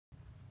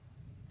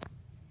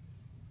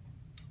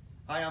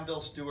Hi, I'm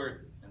Bill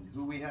Stewart, and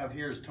who we have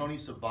here is Tony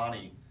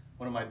Silvagni,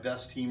 one of my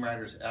best team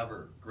riders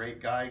ever. Great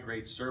guy,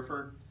 great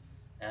surfer,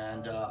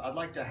 and I'd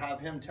like to have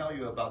him tell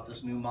you about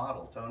this new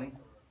model. Tony?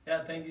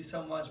 Yeah, thank you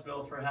so much,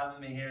 Bill, for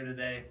having me here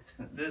today.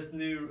 This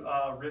new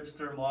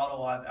Ripster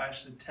model, I've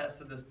actually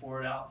tested this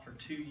board out for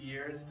 2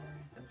 years.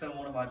 It's been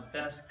one of my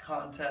best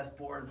contest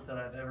boards that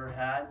I've ever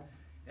had.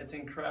 It's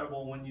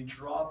incredible when you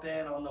drop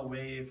in on the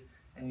wave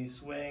and you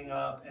swing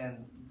up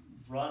and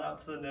run up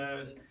to the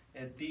nose.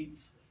 It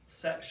beats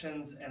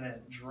sections and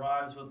it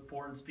drives with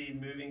board speed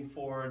moving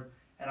forward,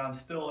 and I'm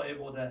still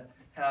able to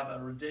have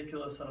a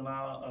ridiculous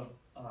amount of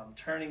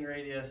turning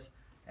radius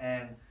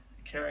and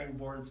carrying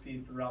board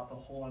speed throughout the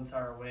whole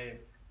entire wave.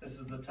 This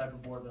is the type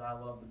of board that I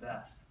love the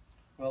best.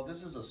 Well,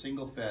 this is a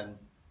single fin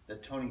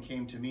that Tony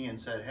came to me and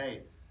said,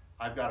 hey,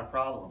 I've got a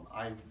problem.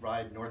 I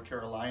ride North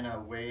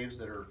Carolina waves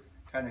that are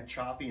kind of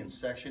choppy and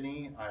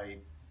sectiony.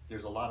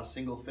 There's a lot of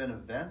single fin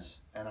events,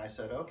 and I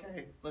said,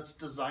 okay, let's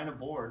design a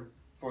board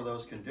for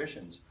those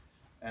conditions.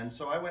 And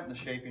so I went in the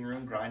shaping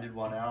room, grinded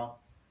one out,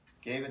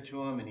 gave it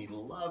to him, and he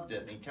loved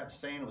it, and he kept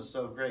saying it was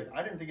so great.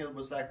 I didn't think it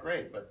was that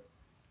great, but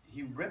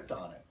he ripped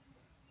on it.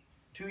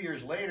 2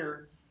 years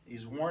later,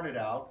 he's worn it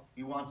out.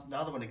 He wants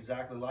another one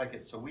exactly like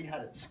it. So we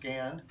had it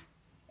scanned,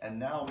 and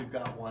now we've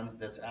got one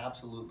that's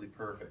absolutely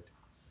perfect.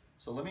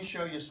 So let me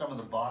show you some of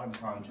the bottom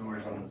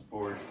contours on this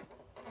board.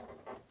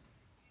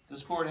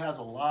 This board has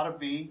a lot of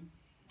V,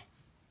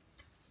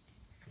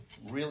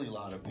 really a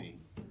lot of V.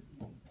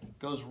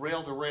 Goes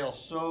rail to rail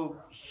so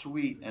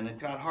sweet, and it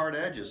got hard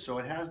edges, so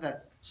it has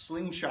that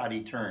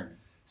slingshotty turn.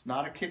 It's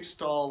not a kick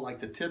stall like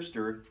the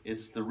tipster,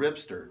 it's the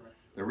Ripster.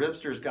 The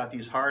Ripster's got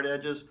these hard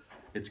edges.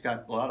 It's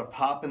got a lot of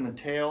pop in the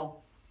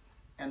tail,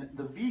 and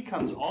the V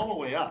comes all the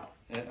way up.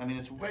 I mean,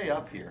 it's way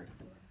up here.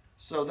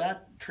 So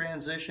that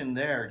transition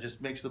there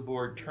just makes the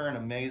board turn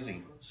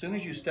amazing. As soon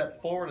as you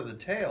step forward of the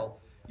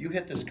tail, you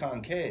hit this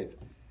concave,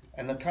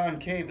 and the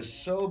concave is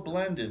so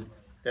blended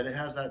that it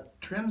has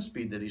that trim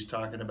speed that he's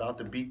talking about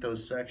to beat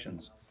those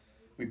sections.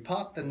 We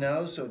pop the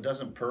nose so it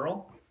doesn't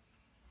purl,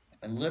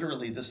 and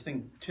literally this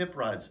thing tip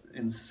rides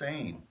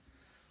insane.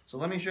 So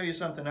let me show you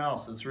something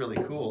else that's really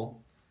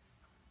cool.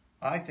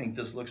 I think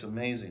this looks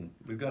amazing.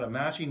 We've got a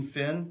matching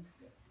fin,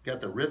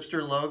 got the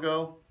Ripster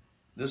logo.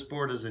 This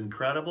board is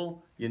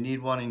incredible. You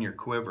need one in your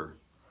quiver.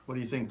 What do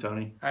you think,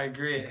 Tony? I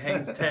agree, it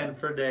hangs 10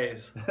 for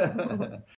days.